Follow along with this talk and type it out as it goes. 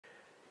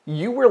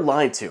You were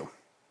lied to.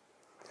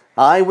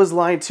 I was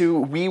lied to.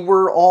 We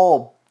were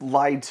all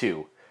lied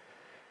to.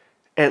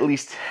 At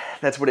least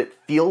that's what it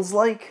feels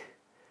like.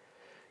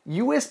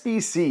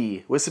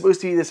 USB-C was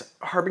supposed to be this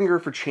harbinger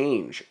for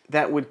change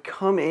that would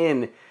come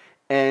in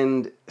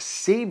and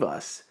save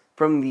us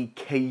from the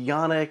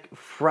chaotic,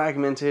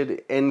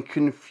 fragmented, and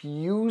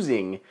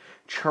confusing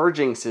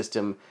charging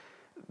system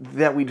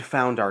that we'd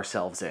found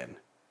ourselves in.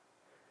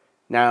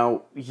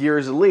 Now,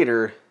 years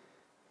later,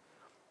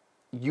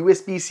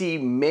 USB-C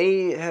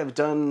may have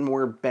done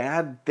more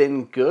bad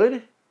than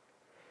good.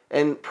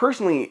 And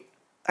personally,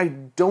 I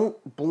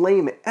don't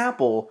blame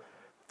Apple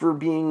for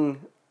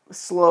being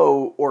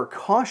slow or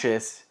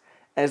cautious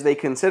as they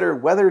consider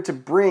whether to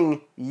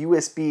bring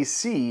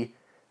USB-C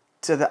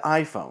to the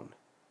iPhone.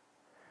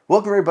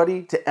 Welcome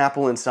everybody to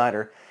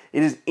AppleInsider.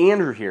 It is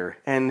Andrew here,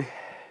 and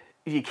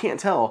if you can't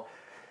tell,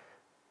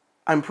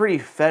 I'm pretty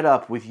fed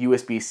up with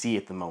USB-C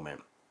at the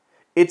moment.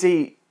 It's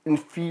a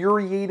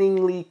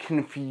infuriatingly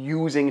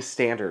confusing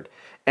standard,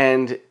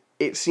 and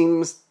it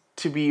seems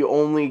to be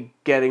only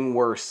getting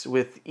worse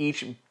with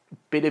each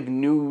bit of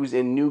news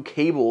and new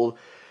cable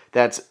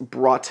that's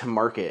brought to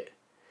market.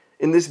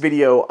 In this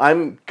video,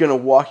 I'm going to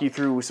walk you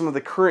through some of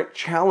the current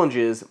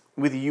challenges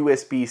with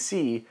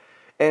USB-C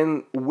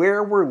and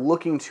where we're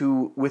looking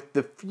to with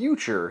the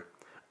future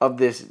of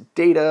this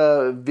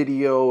data,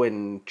 video,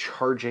 and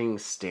charging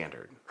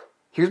standard.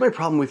 Here's my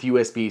problem with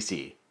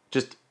USB-C,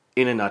 just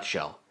in a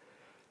nutshell.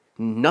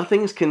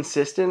 Nothing's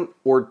consistent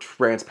or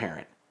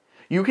transparent.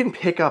 You can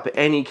pick up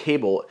any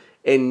cable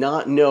and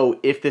not know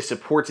if this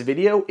supports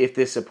video, if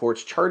this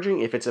supports charging,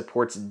 if it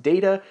supports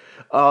data,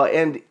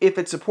 and if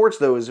it supports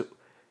those,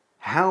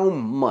 how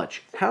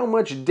much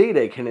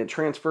data can it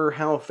transfer,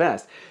 how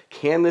fast?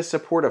 Can this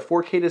support a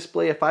 4K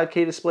display, a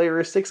 5K display, or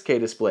a 6K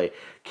display?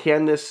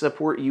 Can this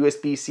support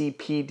USB-C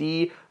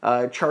PD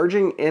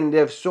charging, and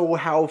if so,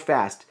 how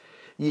fast?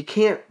 You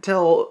can't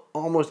tell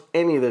almost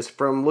any of this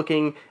from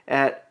looking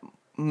at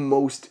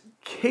most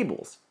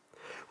cables.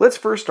 Let's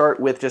first start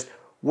with just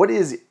what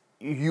is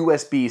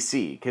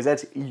USB-C, because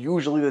that's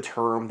usually the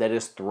term that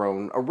is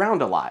thrown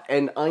around a lot.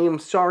 And I am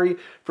sorry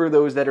for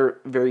those that are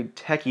very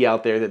techie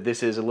out there that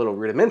this is a little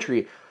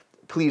rudimentary.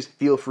 Please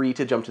feel free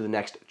to jump to the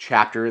next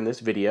chapter in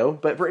this video.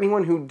 But for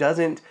anyone who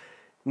doesn't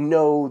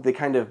know the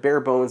kind of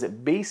bare bones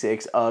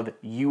basics of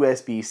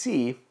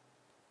USB-C,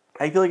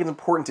 I feel like it's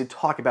important to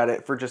talk about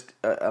it for just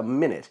a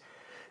minute.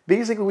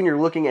 Basically, when you're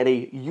looking at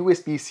a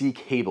USB-C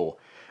cable,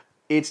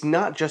 it's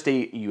not just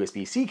a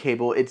USB-C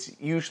cable, it's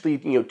usually,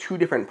 two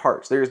different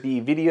parts. There's the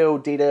video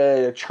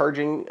data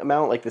charging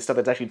amount, like the stuff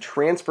that's actually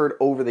transferred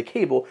over the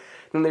cable,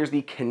 then there's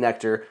the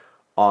connector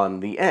on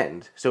the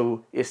end.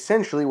 So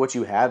essentially what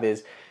you have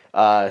is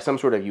some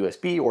sort of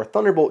USB or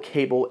Thunderbolt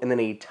cable and then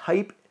a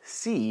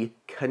Type-C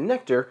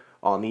connector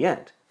on the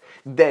end.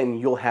 Then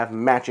you'll have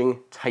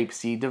matching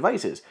Type-C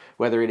devices,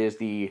 whether it is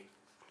the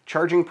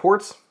charging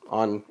ports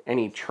on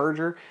any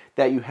charger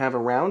that you have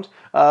around,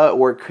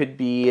 or it could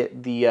be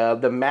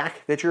the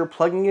Mac that you're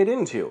plugging it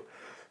into.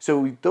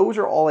 So those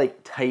are all like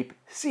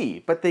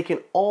Type-C, but they can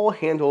all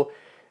handle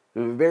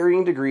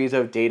varying degrees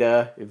of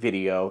data,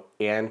 video,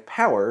 and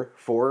power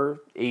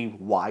for a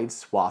wide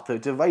swath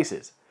of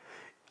devices.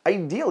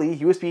 Ideally,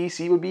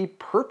 USB-C would be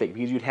perfect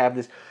because you'd have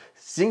this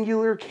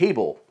singular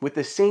cable with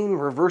the same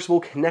reversible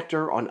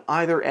connector on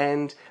either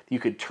end. You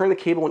could turn the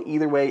cable in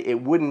either way,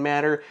 it wouldn't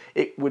matter.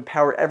 It would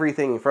power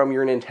everything from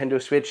your Nintendo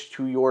Switch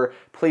to your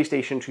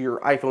PlayStation, to your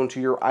iPhone,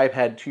 to your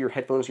iPad, to your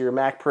headphones, to your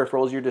Mac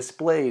peripherals, your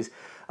displays.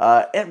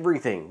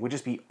 Everything would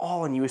just be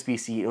all on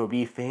USB-C and it would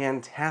be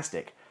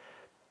fantastic.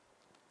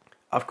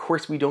 Of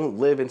course, we don't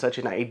live in such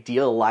an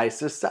idealized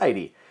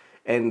society,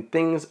 and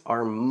things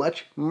are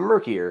much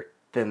murkier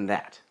than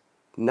that.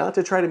 Not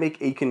to try to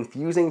make a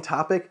confusing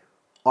topic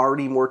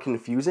already more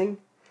confusing,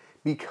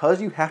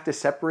 because you have to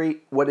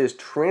separate what is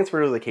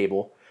transferred to the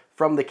cable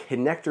from the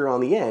connector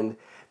on the end.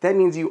 That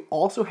means you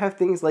also have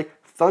things like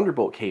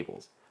Thunderbolt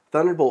cables.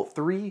 Thunderbolt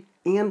 3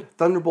 and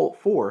Thunderbolt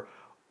 4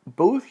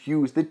 both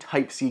use the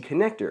Type-C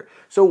connector.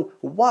 So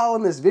while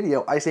in this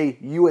video I say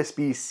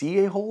USB-C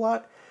a whole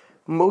lot,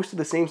 most of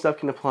the same stuff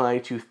can apply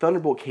to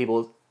Thunderbolt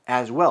cables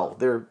as well.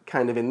 They're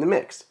kind of in the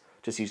mix,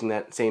 just using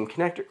that same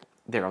connector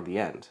there on the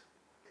end.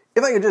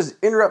 If I could just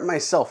interrupt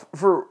myself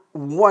for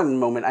one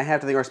moment, I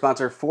have to thank our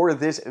sponsor for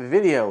this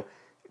video,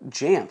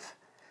 Jamf.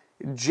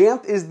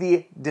 Jamf is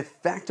the de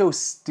facto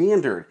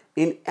standard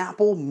in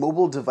Apple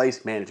mobile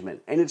device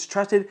management, and it's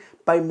trusted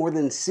by more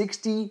than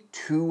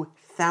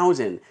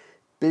 62,000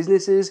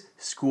 businesses,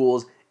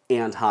 schools,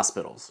 and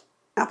hospitals.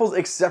 Apple's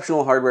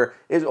exceptional hardware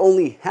is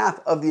only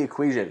half of the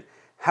equation.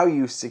 How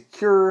you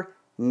secure,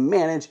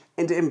 manage,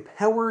 and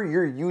empower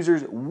your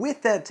users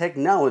with that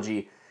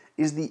technology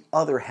is the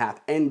other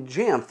half, and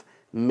Jamf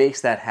makes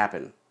that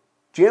happen.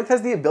 Jamf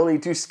has the ability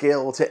to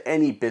scale to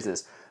any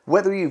business,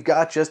 whether you've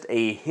got just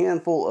a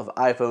handful of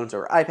iPhones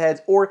or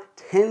iPads or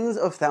tens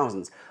of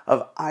thousands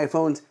of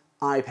iPhones,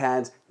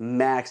 iPads,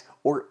 Macs,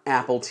 or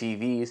Apple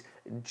TVs,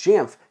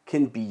 Jamf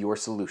can be your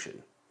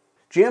solution.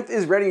 Jamf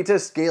is ready to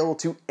scale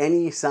to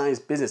any size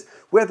business.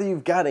 Whether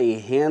you've got a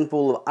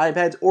handful of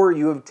iPads or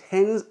you have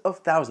tens of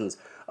thousands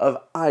of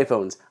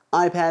iPhones,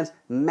 iPads,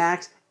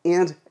 Macs,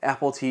 and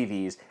Apple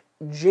TVs,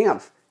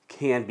 Jamf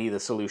can be the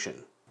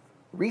solution.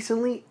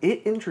 Recently,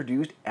 it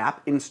introduced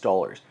App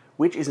Installers,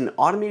 which is an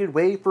automated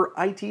way for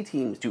IT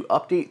teams to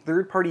update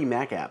third-party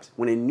Mac apps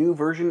when a new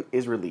version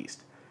is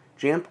released.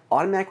 Jamf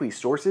automatically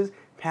sources,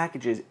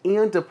 packages,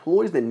 and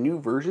deploys the new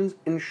versions,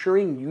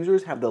 ensuring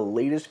users have the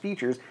latest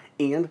features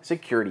and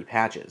security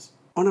patches.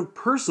 On a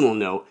personal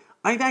note,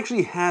 I've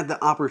actually had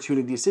the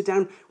opportunity to sit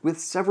down with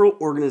several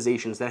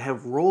organizations that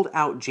have rolled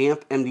out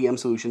Jamf MDM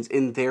solutions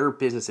in their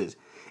businesses,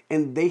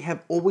 and they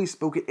have always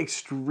spoken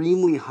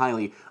extremely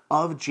highly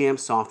of Jamf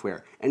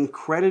software and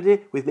credited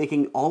it with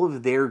making all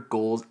of their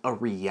goals a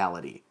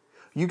reality.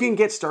 You can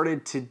get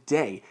started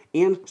today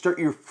and start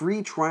your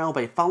free trial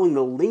by following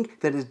the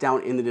link that is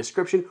down in the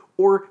description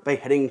or by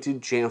heading to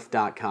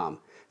jamf.com.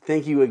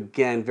 Thank you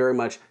again very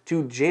much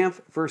to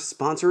Jamf for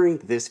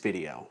sponsoring this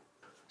video.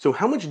 So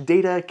how much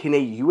data can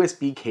a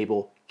USB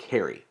cable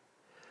carry?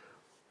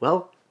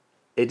 Well,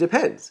 it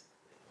depends.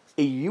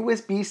 A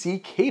USB-C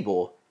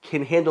cable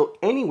can handle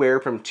anywhere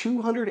from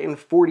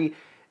 240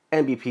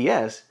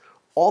 Mbps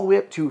all the way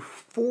up to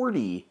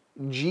 40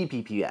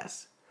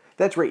 Gbps.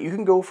 That's right, you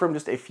can go from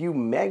just a few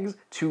megs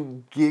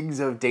to gigs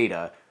of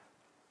data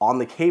on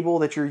the cable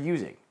that you're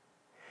using.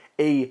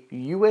 A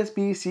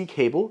USB-C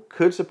cable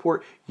could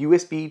support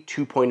USB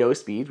 2.0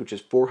 speeds, which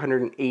is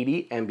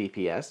 480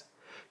 Mbps,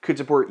 could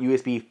support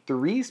USB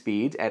 3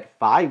 speeds at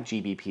 5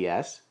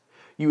 Gbps,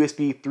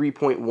 USB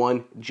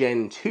 3.1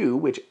 Gen 2,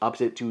 which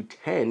ups it to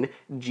 10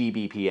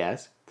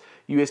 Gbps,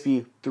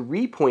 USB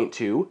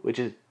 3.2, which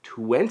is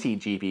 20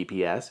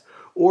 Gbps,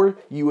 or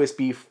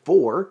USB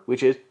 4,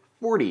 which is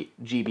 40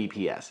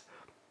 Gbps.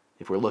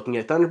 If we're looking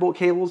at Thunderbolt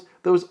cables,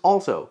 those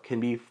also can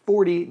be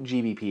 40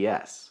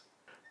 Gbps.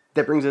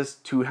 That brings us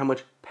to how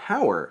much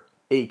power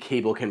a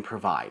cable can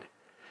provide.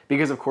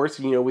 Because of course,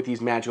 with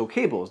these magical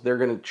cables, they're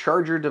going to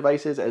charge your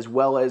devices as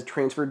well as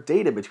transfer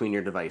data between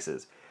your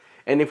devices.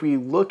 And if we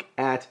look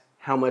at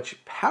how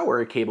much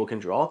power a cable can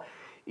draw,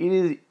 it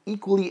is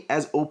equally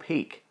as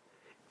opaque.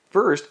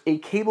 First, a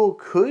cable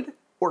could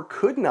or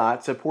could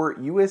not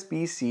support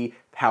USB-C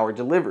power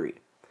delivery.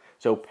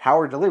 So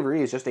power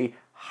delivery is just a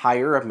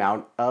higher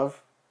amount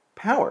of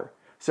power.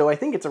 So I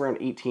think it's around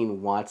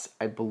 18 watts,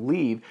 I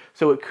believe.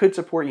 So it could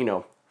support,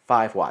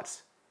 5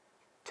 watts,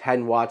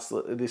 10 watts,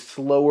 the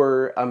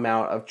slower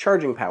amount of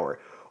charging power.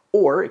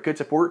 Or it could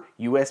support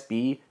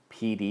USB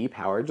PD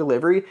power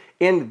delivery,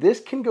 and this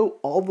can go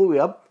all the way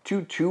up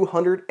to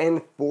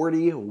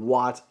 240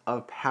 watts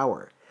of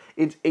power.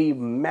 It's a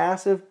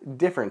massive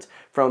difference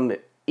from the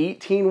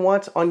 18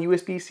 watts on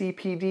USB-C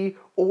PD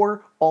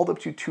or all up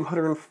to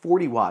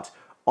 240 watts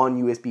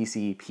on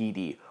USB-C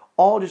PD,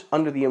 all just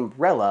under the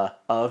umbrella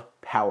of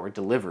power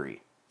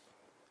delivery.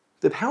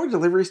 The power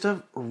delivery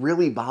stuff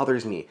really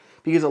bothers me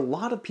because a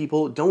lot of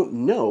people don't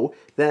know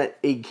that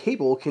a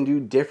cable can do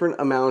different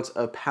amounts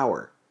of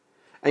power.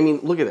 I mean,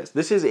 look at this.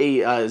 This is a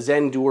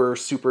Zendur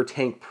Super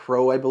Tank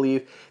Pro, I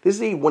believe. This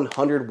is a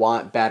 100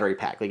 watt battery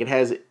pack. It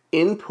has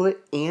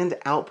input and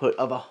output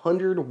of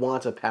 100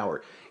 watts of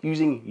power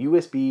using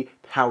USB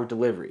power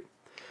delivery.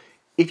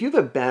 If you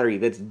have a battery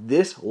that's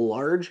this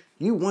large,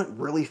 you want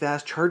really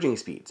fast charging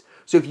speeds.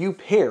 So if you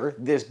pair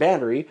this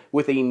battery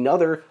with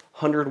another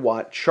 100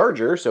 watt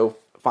charger, so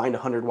find a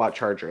 100 watt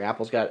charger.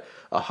 Apple's got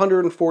a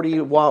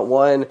 140 watt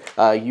one,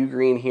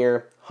 Ugreen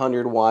here,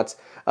 100 watts.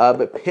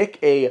 But pick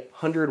a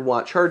 100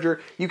 watt charger.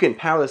 You can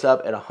power this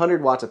up at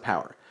 100 watts of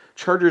power.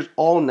 Chargers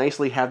all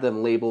nicely have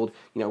them labeled,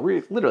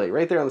 literally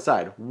right there on the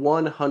side,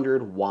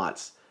 100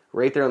 watts,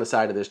 right there on the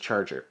side of this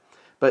charger.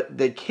 But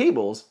the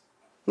cables,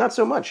 not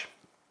so much.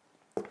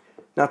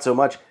 Not so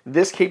much.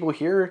 This cable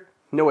here,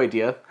 no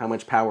idea how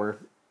much power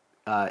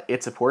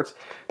it supports.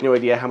 No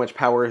idea how much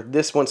power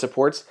this one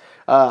supports.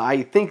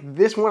 I think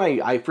this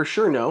one I for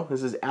sure know.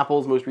 This is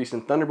Apple's most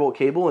recent Thunderbolt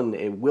cable, and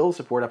it will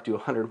support up to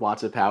 100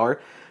 watts of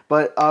power.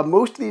 But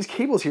most of these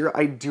cables here,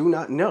 I do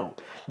not know.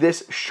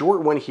 This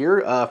short one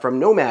here from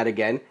Nomad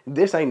again,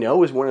 this I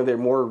know is one of their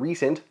more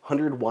recent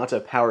 100 watts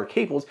of power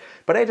cables,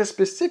 but I had to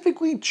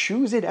specifically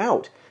choose it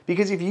out.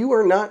 Because if you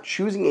are not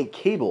choosing a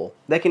cable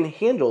that can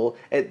handle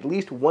at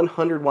least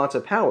 100 watts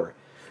of power,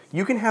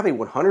 you can have a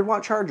 100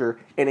 watt charger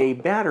and a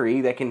battery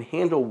that can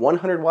handle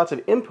 100 watts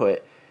of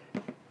input,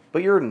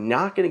 but you're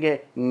not going to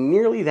get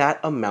nearly that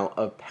amount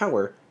of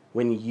power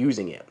when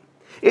using it.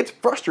 It's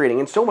frustrating,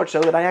 and so much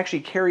so that I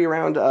actually carry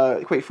around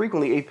quite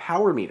frequently a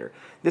power meter.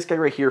 This guy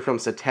right here from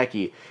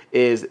Sateki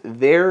is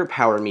their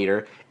power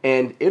meter,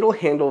 and it'll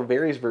handle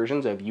various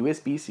versions of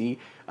USB-C,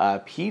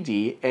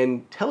 PD,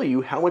 and tell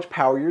you how much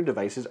power your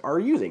devices are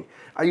using.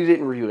 I use it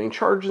in reviewing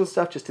charges and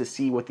stuff just to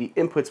see what the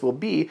inputs will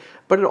be,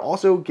 but it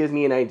also gives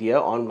me an idea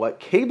on what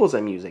cables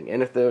I'm using,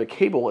 and if the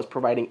cable is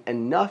providing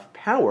enough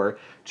power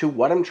to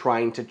what I'm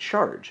trying to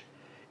charge.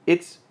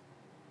 It's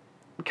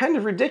kind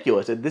of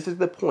ridiculous that this is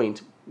the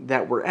point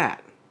that we're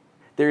at.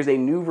 There's a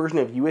new version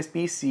of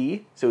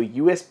USB-C, so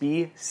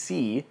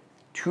USB-C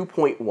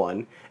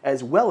 2.1,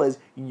 as well as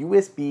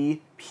USB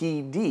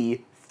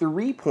PD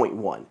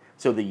 3.1.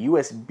 So the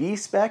USB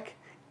spec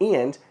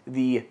and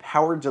the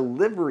power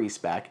delivery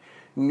spec,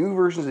 new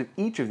versions of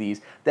each of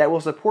these that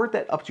will support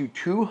that up to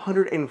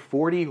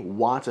 240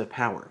 watts of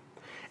power.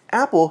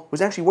 Apple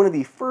was actually one of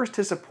the first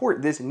to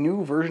support this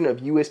new version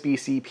of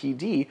USB-C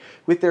PD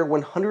with their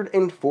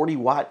 140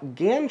 watt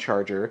GAN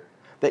charger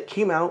that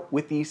came out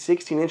with the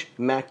 16-inch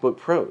MacBook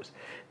Pros.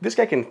 This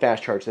guy can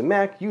fast charge the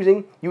Mac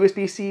using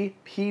USB-C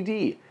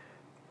PD.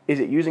 Is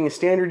it using a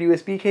standard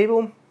USB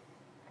cable?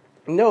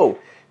 No,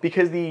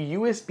 because the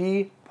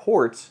USB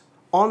ports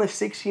on the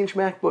 16-inch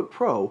MacBook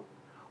Pro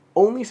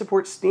only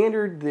support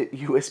standard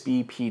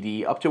USB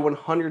PD up to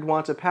 100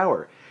 watts of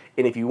power.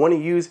 And if you want to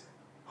use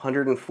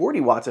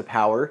 140 watts of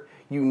power,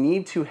 you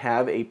need to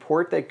have a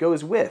port that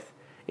goes with.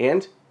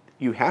 And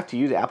you have to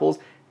use Apple's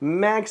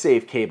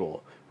MagSafe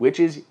cable, which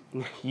is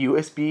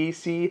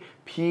USB-C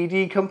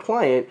PD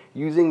compliant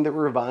using the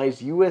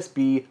revised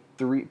USB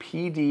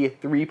PD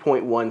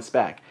 3.1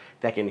 spec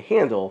that can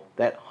handle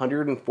that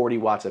 140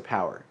 watts of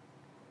power.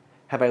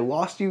 Have I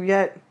lost you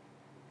yet?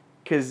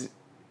 Because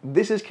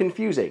this is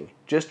confusing,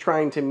 just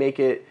trying to make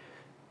it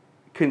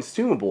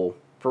consumable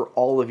for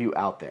all of you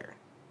out there.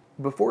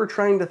 Before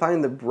trying to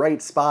find the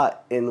bright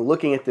spot and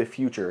looking at the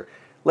future,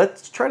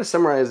 let's try to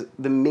summarize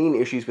the main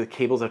issues with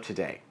cables of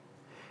today.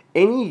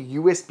 Any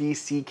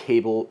USB-C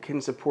cable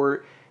can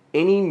support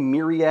any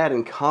myriad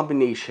and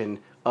combination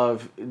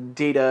of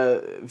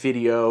data,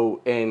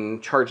 video,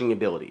 and charging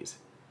abilities.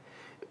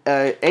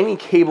 Any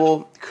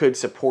cable could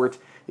support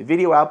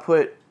video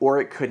output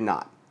or it could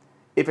not.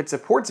 If it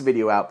supports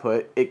video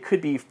output, it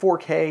could be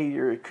 4K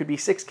or it could be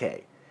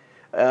 6K.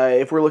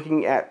 If we're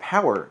looking at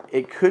power,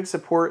 it could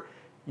support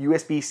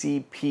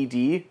USB-C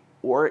PD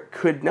or it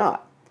could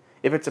not.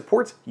 If it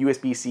supports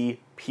USB-C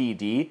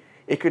PD,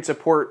 it could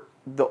support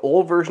the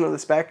old version of the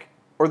spec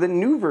or the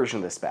new version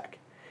of the spec.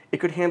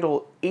 It could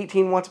handle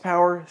 18 watts of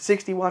power,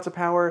 60 watts of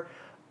power,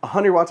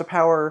 100 watts of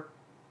power,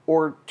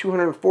 or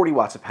 240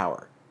 watts of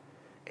power.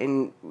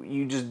 And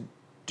you just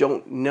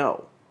don't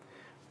know.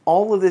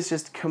 All of this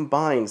just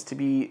combines to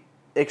be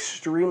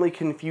extremely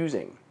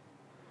confusing.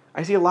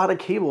 I see a lot of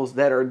cables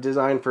that are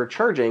designed for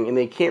charging and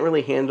they can't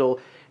really handle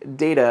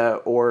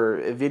data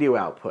or video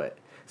output.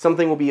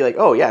 Something will be like,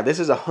 oh yeah, this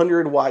is a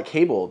 100-watt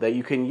cable that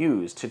you can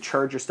use to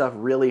charge your stuff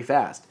really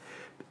fast.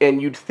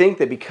 And you'd think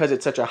that because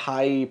it's such a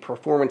high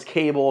performance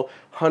cable,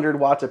 100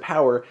 watts of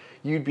power,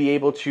 you'd be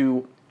able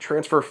to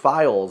transfer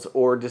files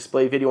or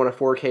display video on a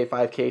 4K,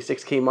 5K,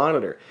 6K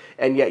monitor.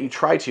 And yet you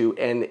try to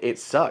and it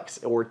sucks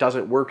or it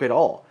doesn't work at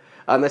all.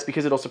 That's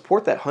because it'll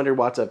support that 100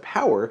 watts of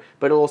power,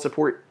 but it'll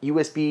support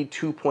USB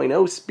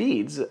 2.0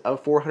 speeds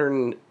of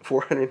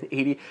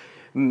 480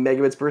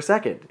 megabits per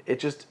second.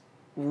 It's just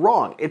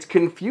wrong. It's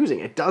confusing.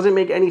 It doesn't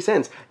make any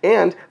sense.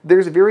 And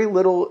there's very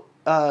little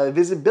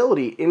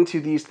visibility into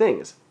these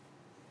things.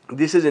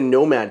 This is a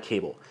Nomad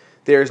cable.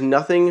 There's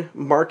nothing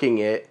marking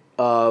it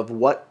of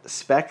what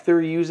spec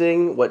they're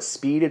using, what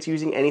speed it's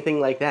using,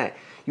 anything like that.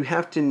 You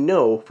have to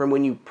know from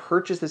when you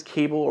purchase this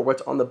cable or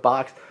what's on the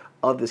box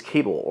of this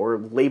cable or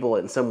label it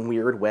in some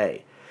weird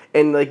way.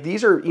 And like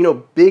these are,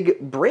 big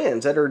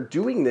brands that are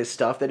doing this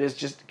stuff that is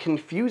just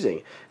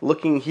confusing.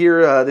 Looking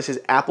here, this is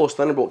Apple's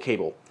Thunderbolt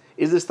cable.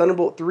 Is this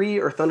Thunderbolt 3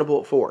 or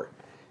Thunderbolt 4?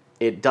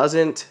 It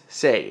doesn't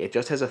say. It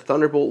just has a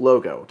Thunderbolt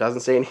logo. It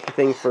doesn't say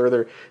anything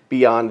further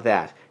beyond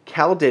that.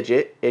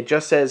 CalDigit, it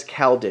just says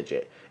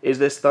CalDigit. Is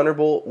this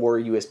Thunderbolt or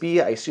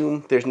USB? I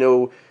assume there's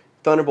no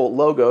Thunderbolt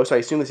logo, so I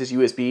assume this is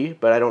USB,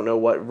 but I don't know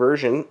what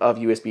version of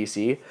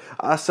USB-C.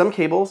 Some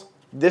cables,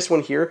 this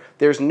one here,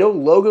 there's no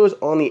logos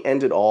on the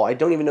end at all. I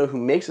don't even know who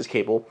makes this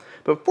cable,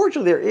 but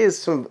fortunately there is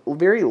some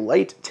very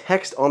light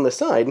text on the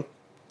side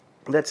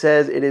that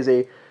says it is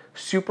a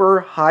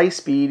super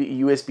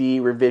high-speed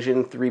USB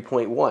revision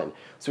 3.1.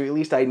 So at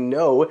least I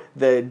know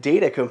the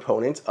data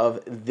components of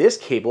this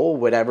cable,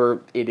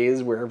 whatever it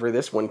is, wherever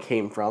this one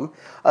came from.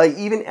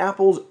 Even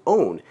Apple's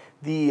own.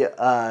 The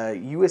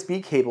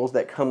USB cables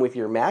that come with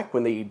your Mac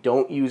when they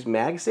don't use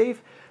MagSafe,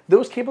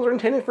 those cables are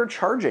intended for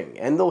charging,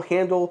 and they'll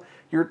handle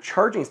your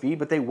charging speed,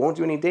 but they won't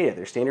do any data.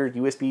 They're standard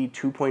USB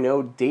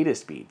 2.0 data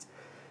speeds.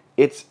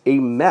 It's a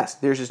mess.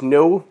 There's just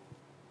no...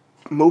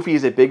 Mophie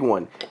is a big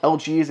one.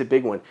 LG is a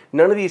big one.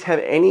 None of these have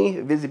any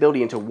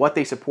visibility into what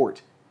they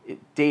support.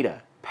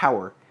 Data,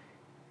 power,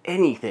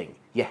 anything.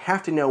 You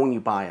have to know when you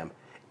buy them,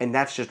 and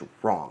that's just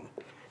wrong.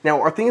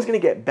 Now, are things going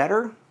to get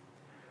better?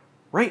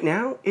 Right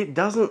now, it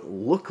doesn't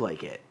look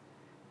like it.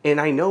 And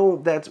I know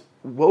that's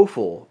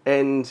woeful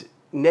and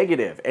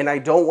negative, and I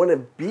don't want to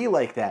be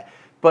like that.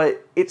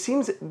 But it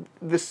seems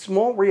the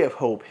small ray of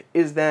hope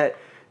is that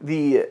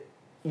the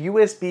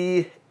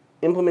USB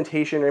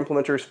implementation or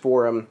implementers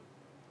forum,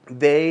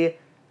 they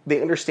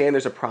understand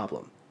there's a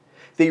problem.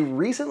 They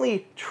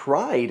recently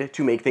tried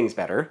to make things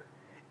better.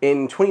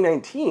 In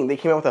 2019, they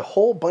came out with a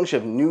whole bunch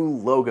of new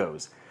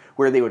logos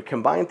where they would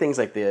combine things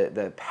like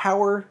the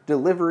power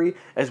delivery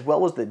as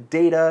well as the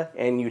data,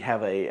 and you'd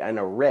have an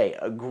array,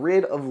 a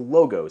grid of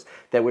logos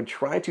that would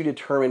try to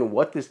determine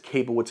what this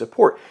cable would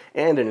support.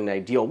 And in an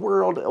ideal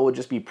world, it would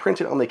just be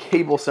printed on the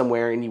cable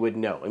somewhere and you would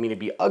know. I mean, it'd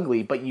be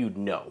ugly, but you'd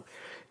know.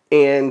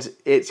 And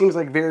it seems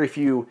like very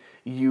few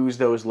use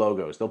those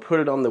logos. They'll put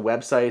it on the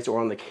websites or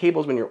on the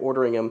cables when you're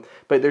ordering them,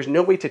 but there's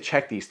no way to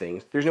check these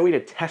things. There's no way to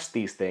test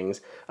these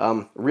things,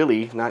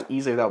 really not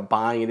easily without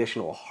buying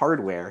additional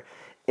hardware.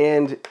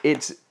 And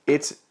it's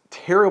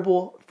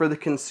terrible for the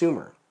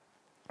consumer.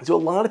 So a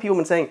lot of people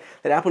have been saying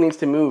that Apple needs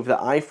to move the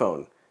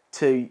iPhone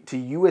to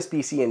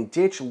USB-C and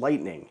ditch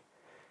Lightning.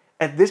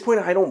 At this point,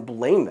 I don't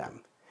blame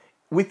them.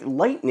 With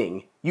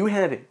Lightning, you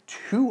had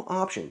two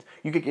options.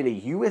 You could get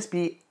a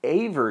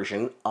USB-A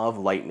version of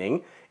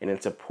Lightning, and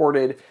it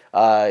supported,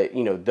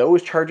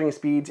 those charging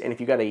speeds. And if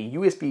you got a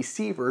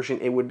USB-C version,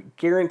 it would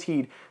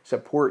guaranteed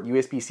support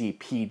USB-C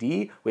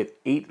PD with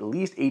at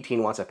least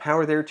 18 watts of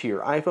power there to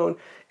your iPhone.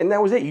 And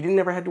that was it. You didn't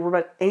ever have to worry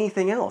about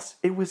anything else.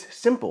 It was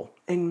simple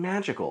and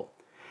magical.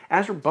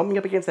 As for bumping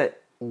up against that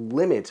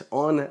limit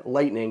on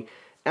Lightning,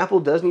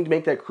 Apple does need to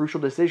make that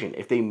crucial decision.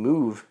 If they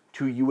move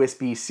to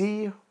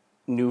USB-C,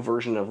 new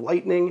version of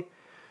Lightning,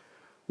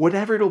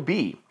 whatever it'll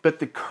be. But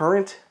the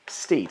current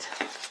state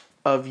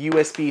of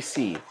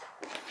USB-C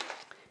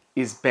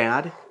is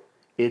bad,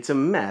 it's a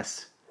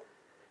mess,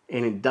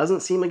 and it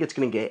doesn't seem like it's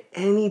going to get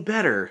any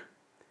better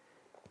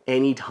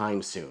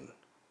anytime soon.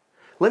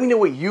 Let me know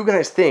what you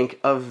guys think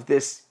of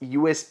this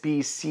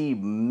USB-C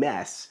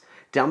mess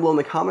down below in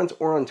the comments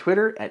or on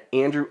Twitter at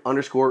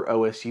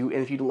Andrew_OSU. And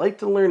if you'd like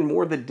to learn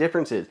more of the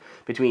differences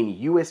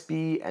between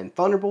USB and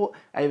Thunderbolt,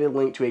 I have a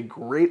link to a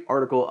great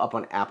article up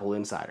on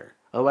AppleInsider.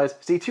 Otherwise,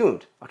 stay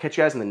tuned. I'll catch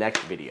you guys in the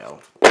next video.